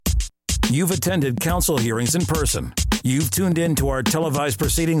You've attended council hearings in person. You've tuned in to our televised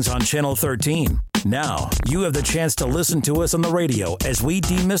proceedings on Channel 13. Now, you have the chance to listen to us on the radio as we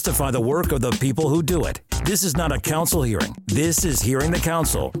demystify the work of the people who do it. This is not a council hearing. This is Hearing the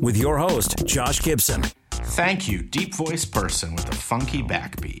Council with your host, Josh Gibson. Thank you, deep voice person with a funky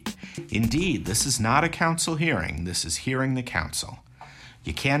backbeat. Indeed, this is not a council hearing. This is Hearing the Council.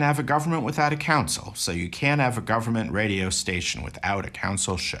 You can't have a government without a council, so you can't have a government radio station without a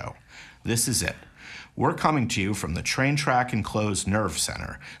council show. This is it. We're coming to you from the Train Track Enclosed Nerve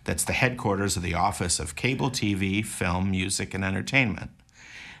Center that's the headquarters of the Office of Cable TV, Film, Music, and Entertainment.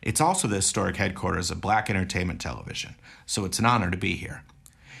 It's also the historic headquarters of Black Entertainment Television, so it's an honor to be here.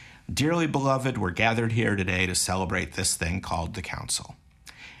 Dearly beloved, we're gathered here today to celebrate this thing called the Council.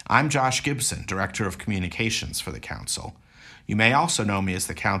 I'm Josh Gibson, Director of Communications for the Council. You may also know me as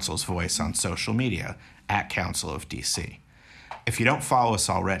the Council's voice on social media, @Council of DC. If you don't follow us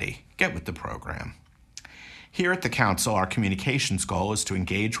already, get with the program. Here at the Council, our communications goal is to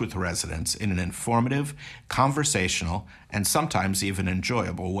engage with residents in an informative, conversational, and sometimes even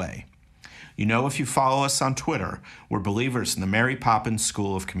enjoyable way. You know, if you follow us on Twitter, we're believers in the Mary Poppins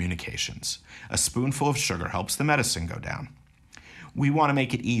School of Communications. A spoonful of sugar helps the medicine go down. We want to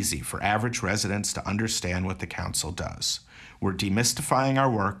make it easy for average residents to understand what the Council does. We're demystifying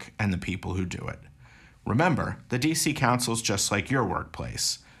our work and the people who do it. Remember, the DC Council's just like your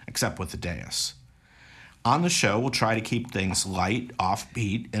workplace, except with the dais. On the show, we'll try to keep things light,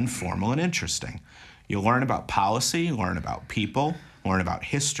 offbeat, informal, and interesting. You'll learn about policy, learn about people, learn about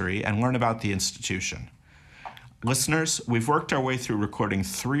history, and learn about the institution. Listeners, we've worked our way through recording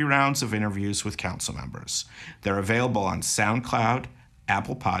 3 rounds of interviews with council members. They're available on SoundCloud,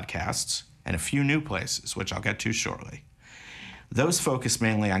 Apple Podcasts, and a few new places, which I'll get to shortly. Those focus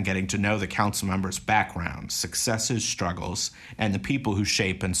mainly on getting to know the council members' backgrounds, successes, struggles, and the people who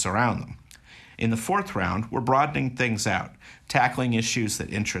shape and surround them. In the 4th round, we're broadening things out, tackling issues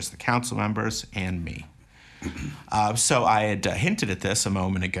that interest the council members and me. So I had hinted at this a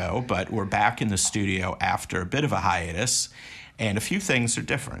moment ago, but we're back in the studio after a bit of a hiatus, and a few things are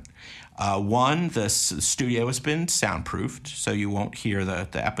different. One, the studio has been soundproofed, so you won't hear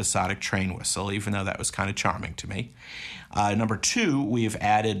the episodic train whistle, even though that was kind of charming to me. Number 2, we've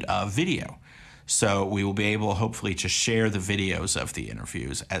added video. So we will be able, hopefully, to share the videos of the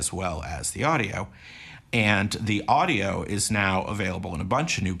interviews as well as the audio. And the audio is now available in a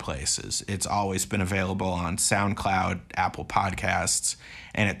bunch of new places. It's always been available on SoundCloud, Apple Podcasts,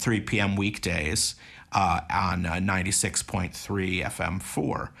 and at 3 p.m. weekdays on 96.3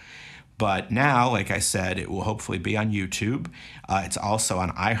 FM4. But now, like I said, it will hopefully be on YouTube. It's also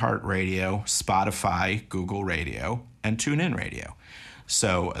on iHeartRadio, Spotify, Google Radio, and TuneIn Radio.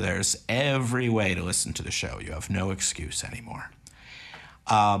 So there's every way to listen to the show. You have no excuse anymore.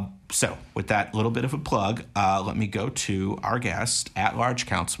 So with that little bit of a plug, let me go to our guest, at-large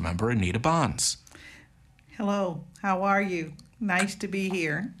council member Anita Bonds. Hello. How are you? Nice to be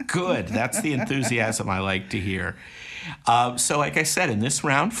here. Good. That's the enthusiasm I like to hear. So like I said, in this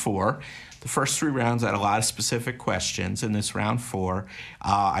round 4, the first 3 rounds had a lot of specific questions. In this round 4,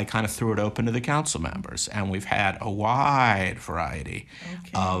 I kind of threw it open to the council members, and we've had a wide variety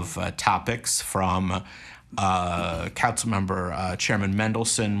of topics from Councilmember Chairman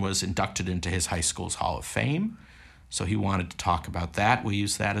Mendelson was inducted into his high school's Hall of Fame, so he wanted to talk about that. We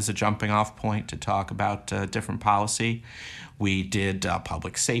used that as a jumping-off point to talk about different policy. We did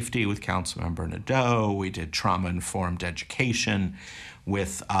public safety with Councilmember Nadeau. We did trauma-informed education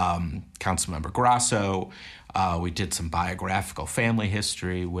with Councilmember Grasso. We did some biographical family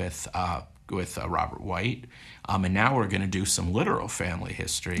history with Robert White. And now we're going to do some literal family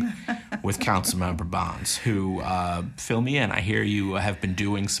history with Councilmember Bonds, who, fill me in. I hear you have been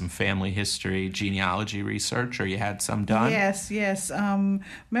doing some family history genealogy research, or you had some done? Yes.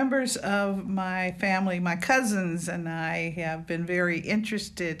 Members of my family, my cousins and I have been very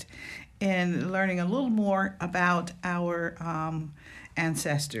interested in learning a little more about our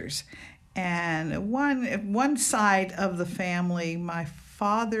ancestors. And one side of the family, my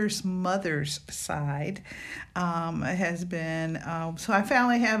father's mother's side, has been, so I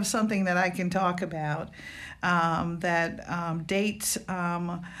finally have something that I can talk about that dates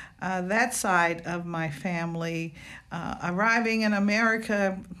that side of my family arriving in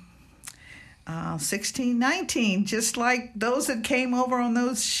America 1619, just like those that came over on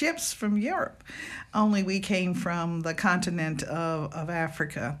those ships from Europe. Only we came from the continent of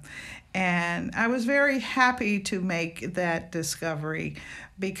Africa. And I was very happy to make that discovery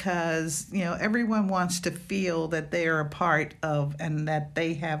because, everyone wants to feel that they're a part of and that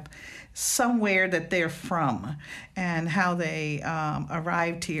they have somewhere that they're from and how they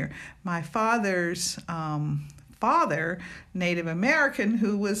arrived here. My father's father, Native American,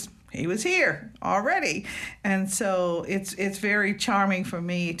 he was here already. And so it's very charming for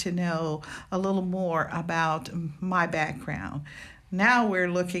me to know a little more about my background. Now we're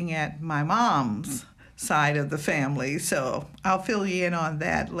looking at my mom's side of the family, so I'll fill you in on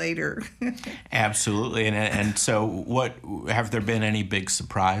that later. Absolutely. And so what, have there been any big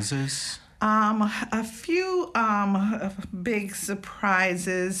surprises? A few big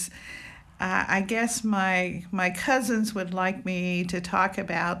surprises. I guess my cousins would like me to talk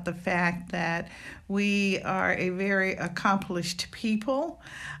about the fact that we are a very accomplished people.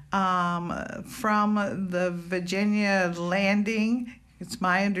 From the Virginia landing, it's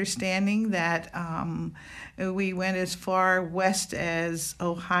my understanding that we went as far west as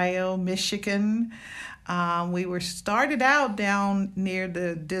Ohio, Michigan. We were started out down near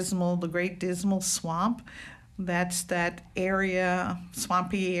the Great Dismal Swamp. That's that area,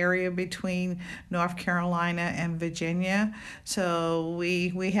 swampy area between North Carolina and Virginia. So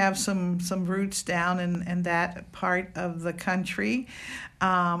we have some roots down in that part of the country.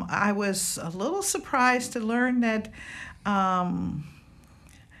 I was a little surprised to learn that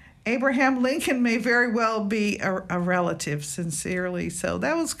Abraham Lincoln may very well be a relative, sincerely. So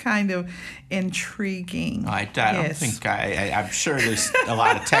that was kind of intriguing. I don't think I'm sure there's a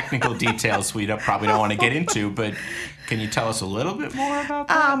lot of technical details we probably don't want to get into, but can you tell us a little bit more about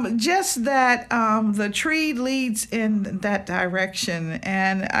that? Just that the tree leads in that direction,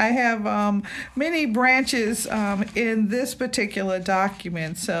 and I have many branches in this particular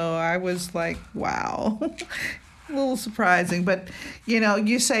document, so I was like, wow. A little surprising, but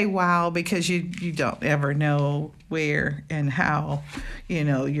you say wow because you don't ever know where and how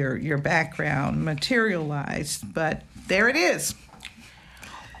your background materialized, but there it is.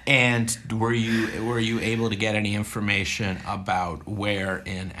 And were you able to get any information about where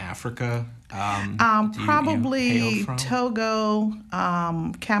in Africa probably you hailed from? Togo,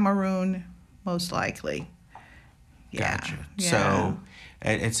 Cameroon, most likely. Yeah. Gotcha. Yeah. So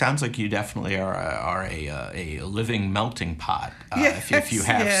it sounds like you definitely are a living melting pot. If you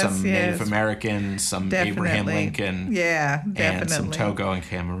have some Native Americans, some definitely. Abraham Lincoln, definitely. and some Togo and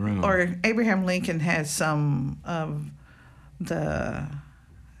Cameroon. Or Abraham Lincoln has some of the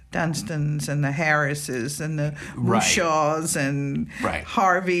Dunstons and the Harrises and the Mushaws and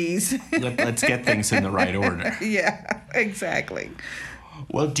Harveys. Let's get things in the right order. Yeah, exactly.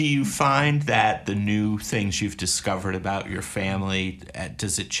 Well, do you find that the new things you've discovered about your family,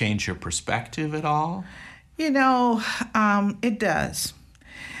 does it change your perspective at all? It does.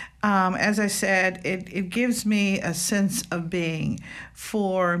 As I said, it gives me a sense of being.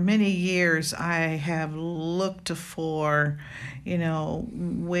 For many years, I have looked for,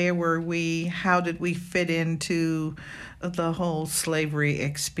 where were we? How did we fit into the whole slavery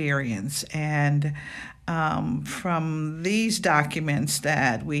experience? And from these documents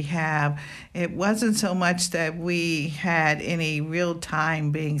that we have, it wasn't so much that we had any real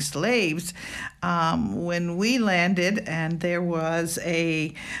time being slaves. When we landed, and there was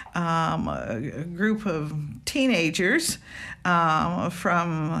a group of teenagers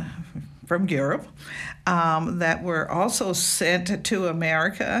from Europe that were also sent to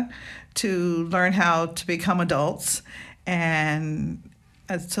America to learn how to become adults, and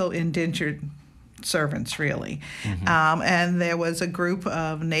so indentured servants, really. Mm-hmm. And there was a group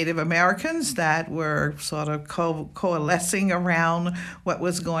of Native Americans that were sort of coalescing around what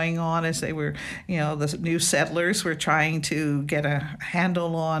was going on as they were, the new settlers were trying to get a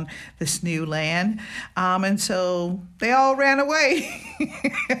handle on this new land. And so they all ran away.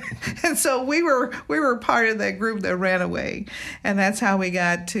 And so we were part of that group that ran away. And that's how we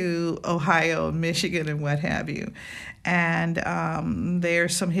got to Ohio, Michigan, and what have you. And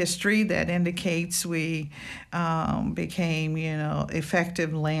there's some history that indicates we became,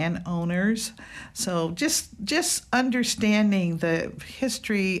 effective landowners. So just understanding the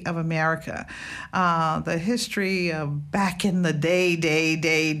history of America, the history of back in the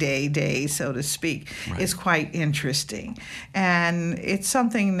day, so to speak, is quite interesting. And it's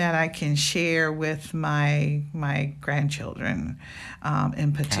something that I can share with my grandchildren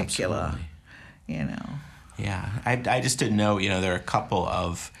in particular. Absolutely. Yeah, I just didn't know, there are a couple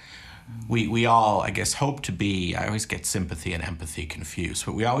of we all, I guess, hope to be, I always get sympathy and empathy confused,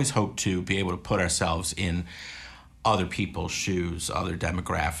 but we always hope to be able to put ourselves in other people's shoes, other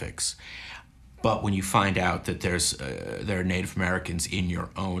demographics. But when you find out that there are Native Americans in your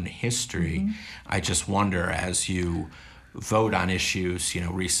own history, I just wonder, as you vote on issues,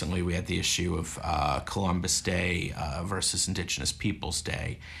 recently we had the issue of Columbus Day versus Indigenous Peoples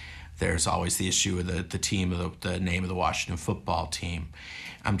Day. There's always the issue of the team, of the name of the Washington football team.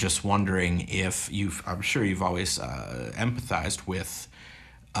 I'm just wondering if I'm sure you've always empathized with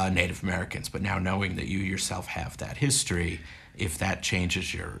Native Americans, but now knowing that you yourself have that history, if that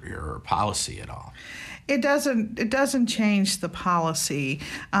changes your policy at all. It doesn't change the policy.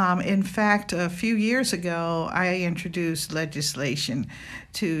 In fact, a few years ago, I introduced legislation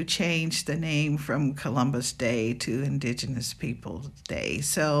to change the name from Columbus Day to Indigenous Peoples Day.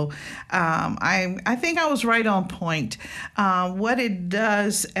 So I think I was right on point. What it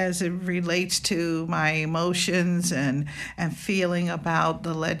does as it relates to my emotions and feeling about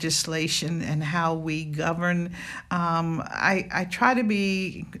the legislation and how we govern, I try to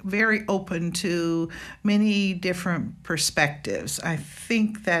be very open to many different perspectives. I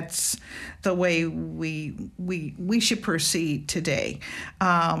think that's the way we should proceed today.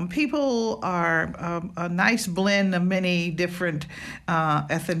 People are a nice blend of many different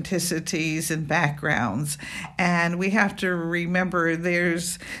ethnicities and backgrounds, and we have to remember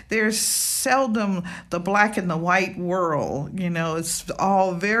there's seldom the black and the white world. It's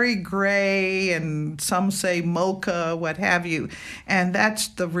all very gray, and some say mocha, what have you, and that's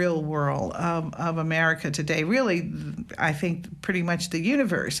the real world of America today. Really, I think pretty much the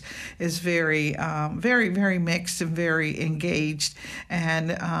universe is very, very mixed and very engaged, and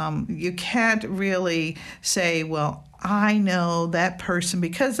you can't really say, well, I know that person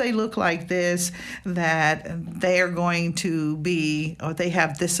because they look like this, that they are going to be, or they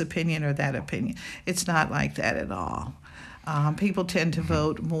have this opinion or that opinion. It's not like that at all. People tend to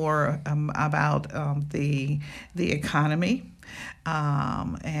vote more about the economy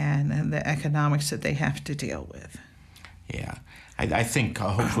and the economics that they have to deal with. Yeah. I think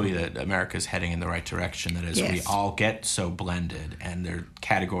hopefully that America is heading in the right direction, that as we all get so blended and their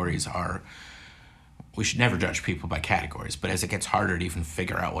categories are, we should never judge people by categories, but as it gets harder to even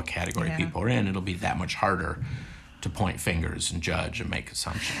figure out what category people are in, it'll be that much harder to point fingers and judge and make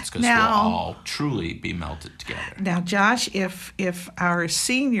assumptions, because we'll all truly be melted together. Now, Josh, if our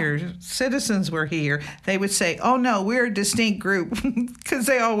senior citizens were here, they would say, "Oh no, we're a distinct group," because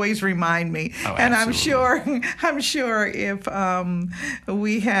they always remind me. Oh, and absolutely. I'm sure if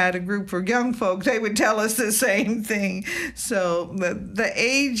we had a group for young folk, they would tell us the same thing. So the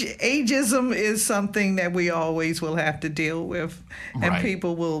ageism is something that we always will have to deal with, and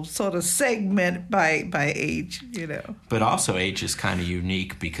people will sort of segment by age. But also age is kind of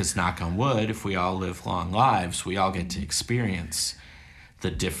unique because, knock on wood, if we all live long lives, we all get to experience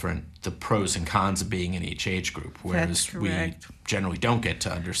the pros and cons of being in each age group, whereas we generally don't get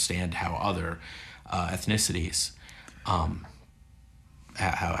to understand how other ethnicities, how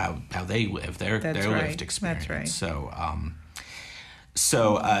they live, their lived experience. That's right.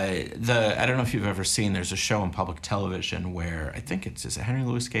 So I don't know if you've ever seen, there's a show on public television where I think is it Henry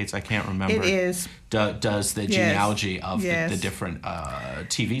Louis Gates? I can't remember. It is. Does the genealogy of the different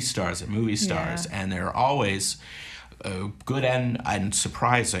TV stars and movie stars, and they're always good and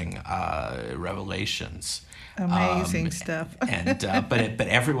surprising revelations. Amazing stuff. But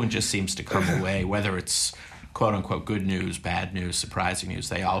everyone just seems to come away, whether it's quote unquote good news, bad news, surprising news,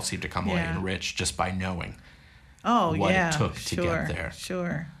 they all seem to come away enriched just by knowing what it took to get there.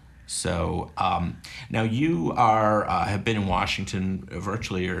 Sure. So now you have been in Washington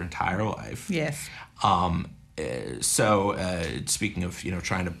virtually your entire life. Yes. So speaking of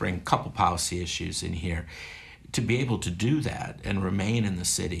trying to bring a couple policy issues in here, to be able to do that and remain in the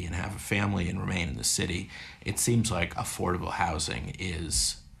city and have a family and remain in the city, it seems like affordable housing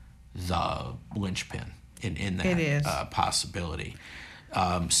is the linchpin in that possibility.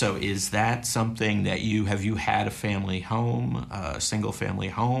 So is that something that you had a family home, a single family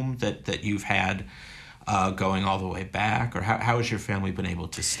home that you've had going all the way back, or how has your family been able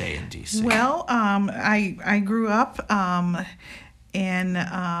to stay in D.C.? Well, I grew up in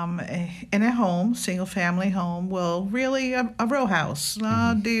a home, single family home. Well, really a row house,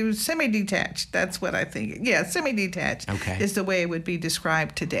 semi-detached. That's what I think. Yeah, semi-detached is the way it would be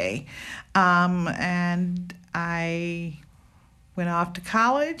described today. And I went off to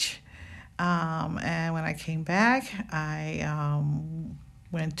college, and when I came back, I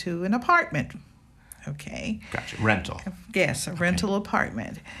went to an apartment. Okay. Gotcha. Rental. Yes, a rental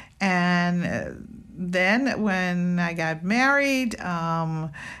apartment. And then when I got married,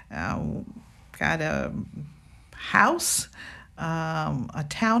 got a house, a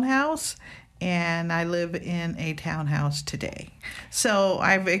townhouse, and I live in a townhouse today. So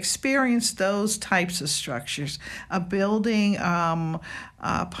I've experienced those types of structures. A building,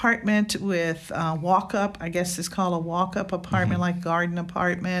 apartment with walk-up, I guess it's called a walk-up apartment, like garden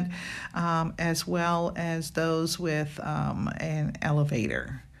apartment, as well as those with an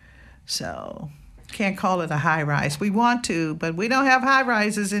elevator. So can't call it a high-rise. We want to, but we don't have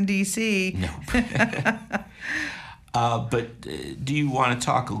high-rises in D.C. No. But do you want to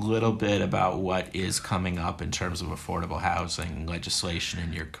talk a little bit about what is coming up in terms of affordable housing legislation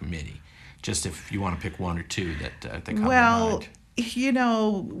in your committee? Just if you want to pick one or two that come to mind. Well,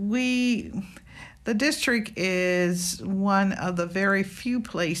 the district is one of the very few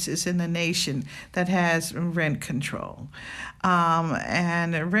places in the nation that has rent control.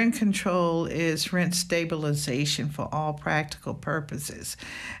 And rent control is rent stabilization for all practical purposes.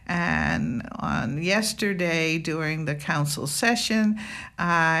 And on yesterday, during the council session,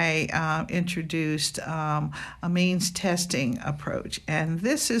 I introduced a means testing approach. And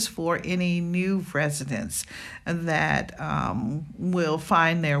this is for any new residents that will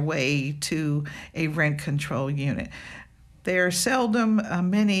find their way to a rent control unit. There are seldom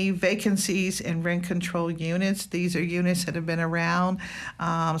many vacancies in rent control units. These are units that have been around,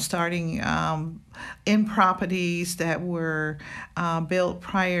 starting in properties that were built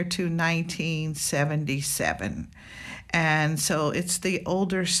prior to 1977. And so it's the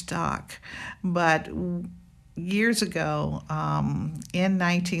older stock. But years ago, in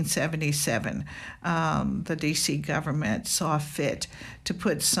 1977, the D.C. government saw fit to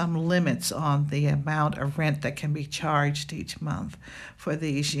put some limits on the amount of rent that can be charged each month for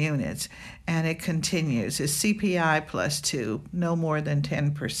these units. And it continues. It's CPI plus 2, no more than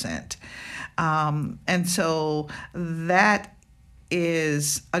 10%. And so that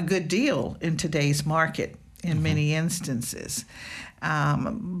is a good deal in today's market in many instances.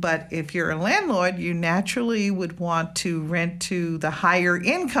 But if you're a landlord, you naturally would want to rent to the higher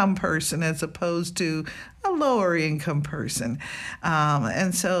income person as opposed to a lower income person.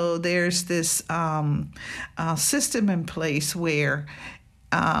 And so there's this system in place where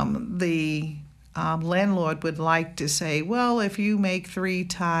the landlord would like to say, well, if you make 3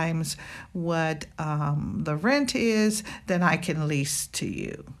 times what the rent is, then I can lease to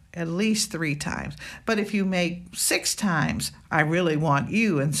you. At least 3 times. But if you make 6 times, I really want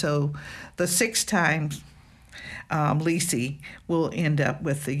you. And so the 6 times leasee will end up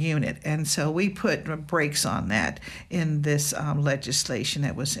with the unit. And so we put brakes on that in this legislation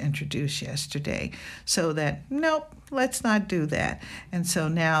that was introduced yesterday, so that, nope, let's not do that. And so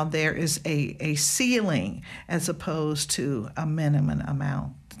now there is a ceiling as opposed to a minimum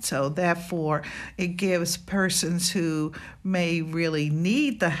amount. So therefore, it gives persons who may really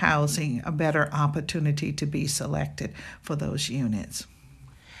need the housing a better opportunity to be selected for those units.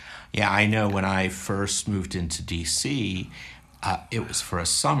 Yeah, I know when I first moved into D.C., it was for a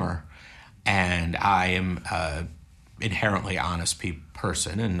summer, and I am an inherently honest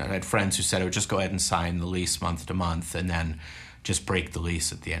person, and I had friends who said, oh, just go ahead and sign the lease month to month, and then just break the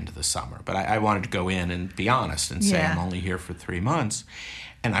lease at the end of the summer. But I wanted to go in and be honest and say, I'm only here for 3 months.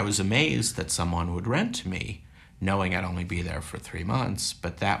 And I was amazed that someone would rent to me, knowing I'd only be there for 3 months.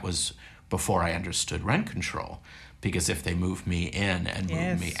 But that was before I understood rent control. Because if they move me in and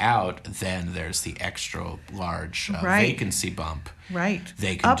move me out, then there's the extra large vacancy bump. Right.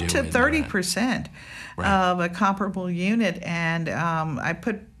 They can up do to 30% of a comparable unit. And I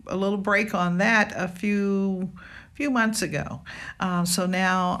put a little break on that a few months ago. So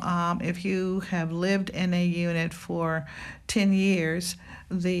now if you have lived in a unit for 10 years,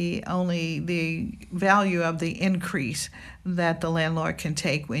 the value of the increase that the landlord can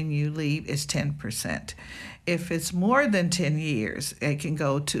take when you leave is 10%. If it's more than 10 years, it can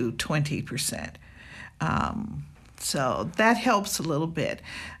go to 20%. So that helps a little bit.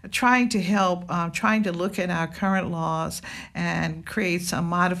 Trying to look at our current laws and create some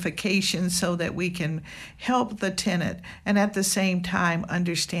modifications so that we can help the tenant, and at the same time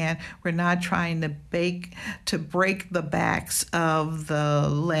understand we're not trying to break the backs of the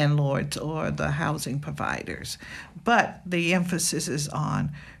landlords or the housing providers. But the emphasis is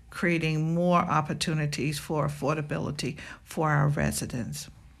on creating more opportunities for affordability for our residents.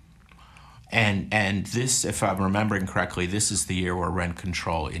 And this, if I'm remembering correctly, this is the year where rent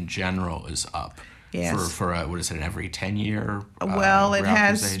control in general is up. Yes. For what is it, an every 10-year Well, it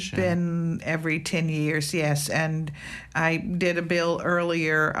has reauthorization? been every 10 years, yes. And I did a bill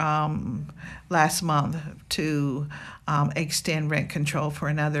earlier last month to extend rent control for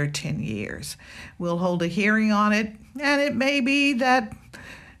another 10 years. We'll hold a hearing on it, and it may be that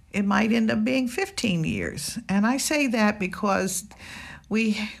it might end up being 15 years. And I say that because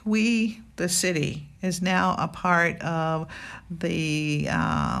we the city, is now a part of the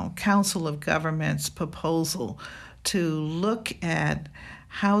Council of Governments proposal to look at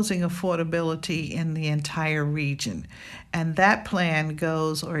housing affordability in the entire region. And that plan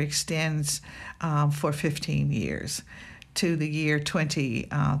goes or extends for 15 years to the year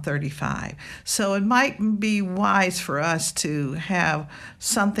 2035. So it might be wise for us to have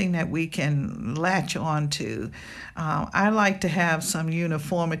something that we can latch on to. I like to have some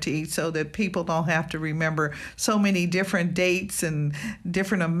uniformity so that people don't have to remember so many different dates and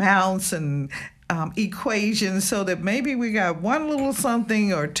different amounts and equations, so that maybe we got one little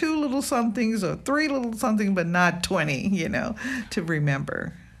something or two little somethings or three little something, but not 20, to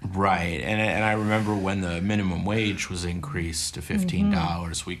remember. Right, and I remember when the minimum wage was increased to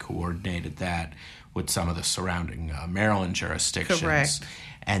 $15, we coordinated that with some of the surrounding Maryland jurisdictions. Correct.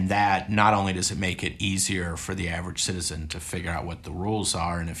 And that not only does it make it easier for the average citizen to figure out what the rules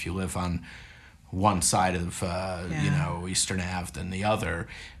are, and if you live on one side of Eastern Ave than the other,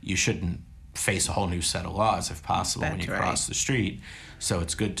 you shouldn't face a whole new set of laws if possible when you cross the street. So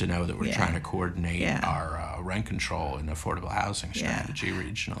it's good to know that we're trying to coordinate our rent control and affordable housing strategy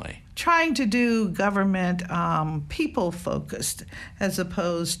regionally. Trying to do government people-focused as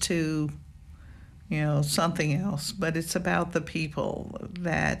opposed to, something else. But it's about the people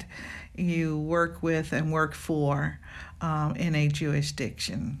that you work with and work for in a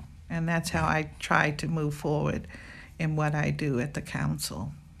jurisdiction. And that's how I try to move forward in what I do at the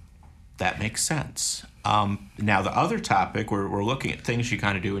council. That makes sense. Now, the other topic, we're looking at things you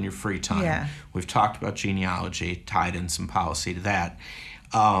kind of do in your free time. Yeah. We've talked about genealogy, tied in some policy to that.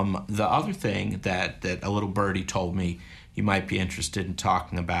 The other thing that a little birdie told me you might be interested in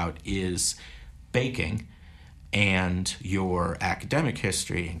talking about is baking and your academic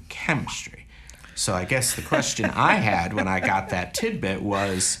history in chemistry. So I guess the question I had when I got that tidbit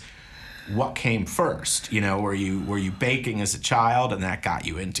was, what came first? Were you baking as a child and that got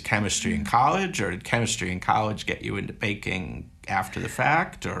you into chemistry in college, or did chemistry in college get you into baking after the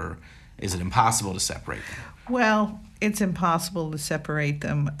fact, or is it impossible to separate them? Well, it's impossible to separate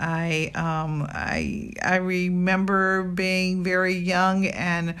them. I remember being very young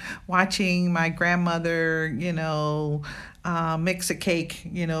and watching my grandmother, mix a cake,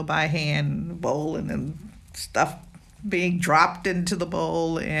 by hand, bowl, and then stuff being dropped into the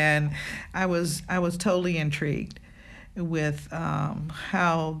bowl, and I was totally intrigued with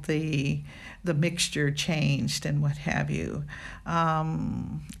how the mixture changed and what have you.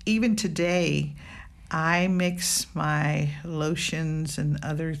 Even today, I mix my lotions and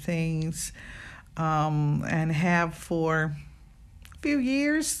other things, and have for a few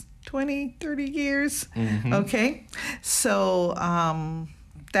years, 20, 30 years. Mm-hmm. Okay, so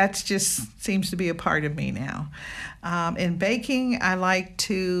that just seems to be a part of me now. In baking, I like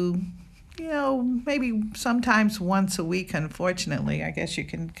to, maybe sometimes once a week, unfortunately. I guess you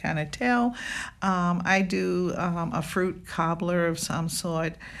can kind of tell. I do a fruit cobbler of some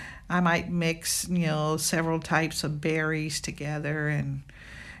sort. I might mix, several types of berries together and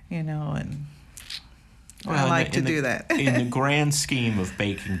I like to do that. In the grand scheme of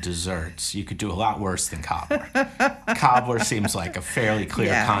baking desserts, you could do a lot worse than cobbler. Cobbler seems like a fairly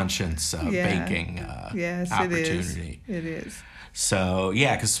clear conscience baking opportunity. It is. So,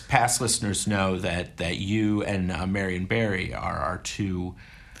 because past listeners know that you and Marion Barry are our two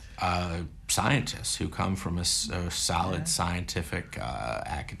scientists who come from a solid scientific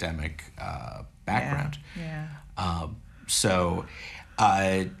academic background. So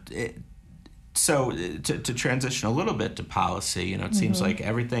to transition a little bit to policy, it seems like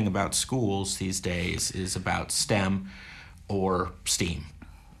everything about schools these days is about STEM or STEAM.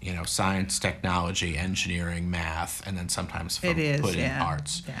 Science, technology, engineering, math, and then sometimes put in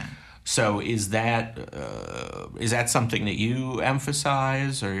arts. Yeah. So is that something that you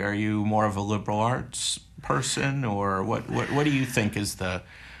emphasize, or are you more of a liberal arts person, or what do you think is the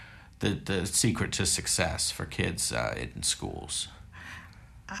secret to success for kids in schools?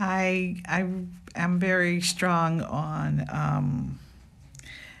 I am very strong on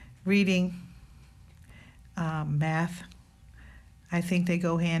reading, math. I think they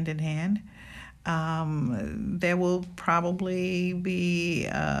go hand in hand. There will probably be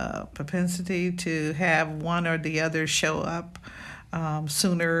a propensity to have one or the other show up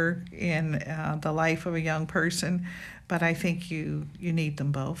sooner in the life of a young person, but I think you need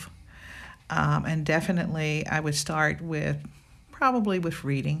them both. And definitely I would start probably with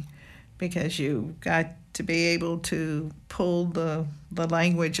reading, because you got to be able to pull the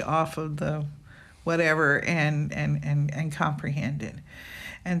language off of the whatever and comprehend it.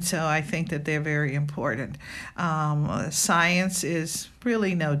 And so I think that they're very important. Science is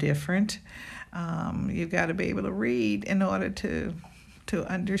really no different. You've got to be able to read in order to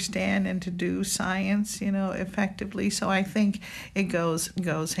understand and to do science, effectively. So I think it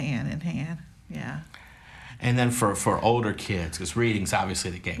goes hand in hand. Yeah. And then for older kids, because reading's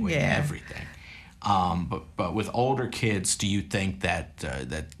obviously the gateway to everything. But with older kids, do you think that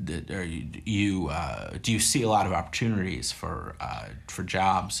do you see a lot of opportunities for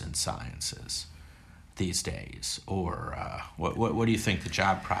jobs in sciences these days, or what do you think the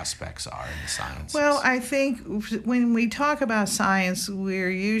job prospects are in the sciences? Well, I think when we talk about science,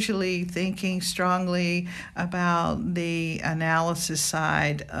 we're usually thinking strongly about the analysis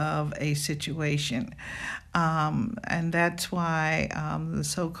side of a situation. And that's why the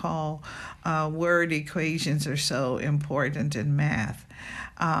so-called word equations are so important in math.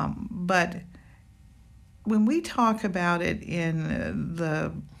 But when we talk about it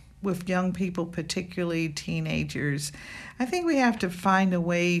with young people, particularly teenagers, I think we have to find a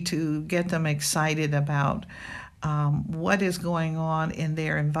way to get them excited about what is going on in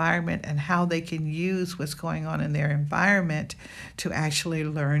their environment and how they can use what's going on in their environment to actually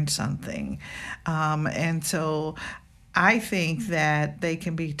learn something. And so I think that they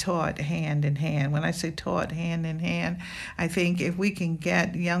can be taught hand in hand. When I say taught hand in hand, I think if we can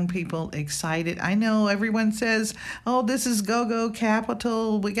get young people excited. I know everyone says, oh, this is go-go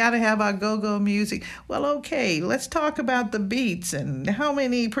capital. We got to have our go-go music. Well, okay, let's talk about the beats and how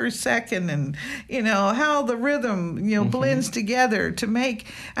many per second and, how the rhythm, blends together to make,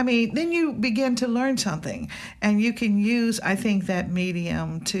 then you begin to learn something. And you can use, I think, that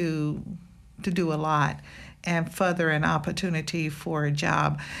medium to do a lot and further an opportunity for a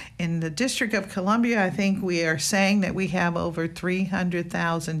job. In the District of Columbia, I think we are saying that we have over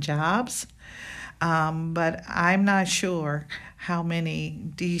 300,000 jobs, but I'm not sure how many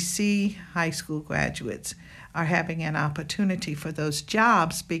D.C. high school graduates are having an opportunity for those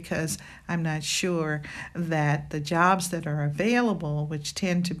jobs, because I'm not sure that the jobs that are available, which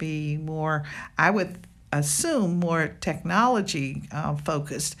tend to be more, I would assume, more technology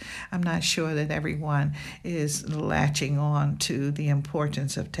focused. I'm not sure that everyone is latching on to the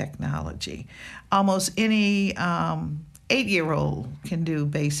importance of technology. Almost any 8-year-old can do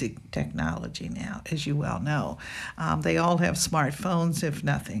basic technology now, as you well know. They all have smartphones, if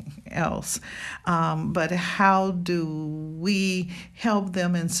nothing else. But how do we help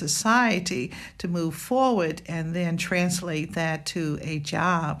them in society to move forward and then translate that to a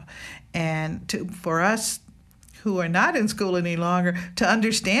job? And for us who are not in school any longer, to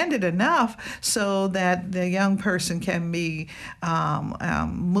understand it enough so that the young person can be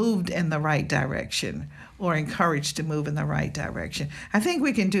moved in the right direction or encouraged to move in the right direction. I think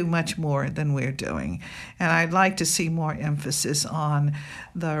we can do much more than we're doing. And I'd like to see more emphasis on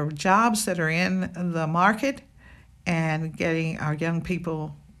the jobs that are in the market and getting our young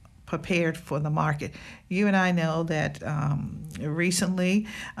people prepared for the market. You and I know that recently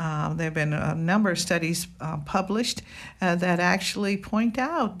there have been a number of studies published that actually point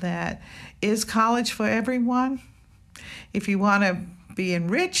out that is college for everyone? If you want to be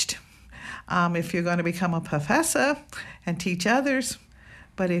enriched, if you're going to become a professor and teach others,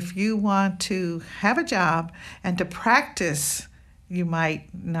 but if you want to have a job and to practice, you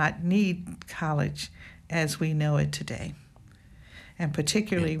might not need college as we know it today. And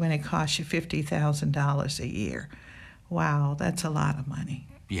particularly when it costs you $50,000 a year. Wow, that's a lot of money.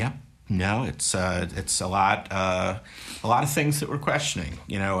 Yeah. No, it's a lot of things that we're questioning.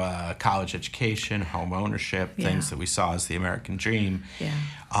 College education, home ownership, things that we saw as the American dream. Yeah.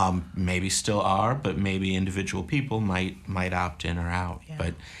 Maybe still are, but maybe individual people might opt in or out. Yeah.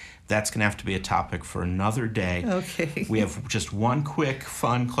 But that's going to have to be a topic for another day. Okay. We have just one quick,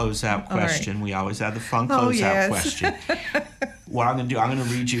 fun closeout question. Right. We always have the fun closeout question. What I'm going to do, I'm going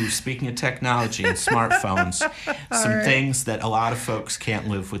to read you, speaking of technology and smartphones, some things that a lot of folks can't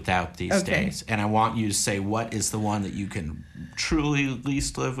live without these days. And I want you to say what is the one that you can truly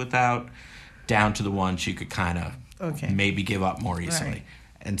least live without, down to the ones you could kind of maybe give up more easily. Right.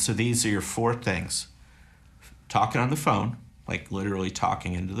 And so these are your 4 things. Talking on the phone, like literally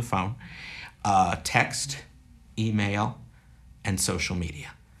talking into the phone, text, email, and social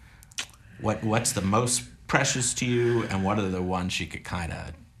media. What's the most precious to you, and what are the ones you could kind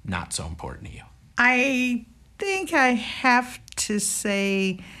of not so important to you? I think I have to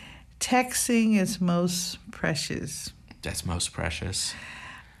say texting is most precious. That's most precious.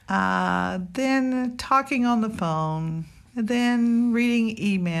 Then talking on the phone, then reading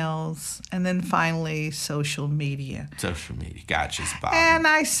emails, and then finally social media. Social media. Gotcha. It's bottom. And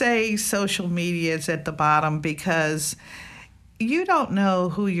I say social media is at the bottom because you don't know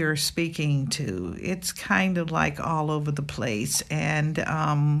who you're speaking to. It's kind of like all over the place, and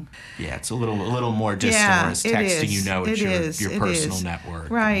it's a little more distant. Whereas texting, is. you know, it's your personal network,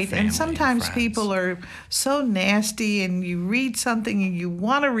 right? And sometimes and people are so nasty, and you read something and you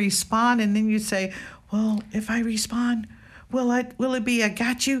want to respond, and then you say, "Well, if I respond, will it be a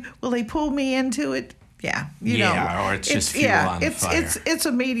got you? Will they pull me into it?" Yeah, you know, or it's just fuel on the fire. It's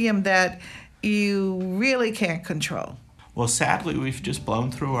a medium that you really can't control. Well, sadly, we've just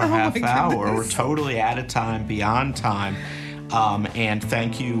blown through our half hour. We're totally out of time, beyond time. And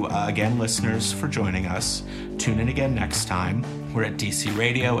thank you again, listeners, for joining us. Tune in again next time. We're at DC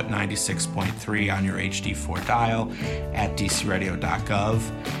Radio at 96.3 on your HD4 dial, at dcradio.gov.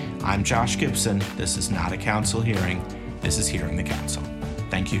 I'm Josh Gibson. This is not a council hearing. This is Hearing the Council.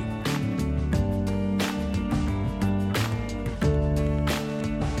 Thank you.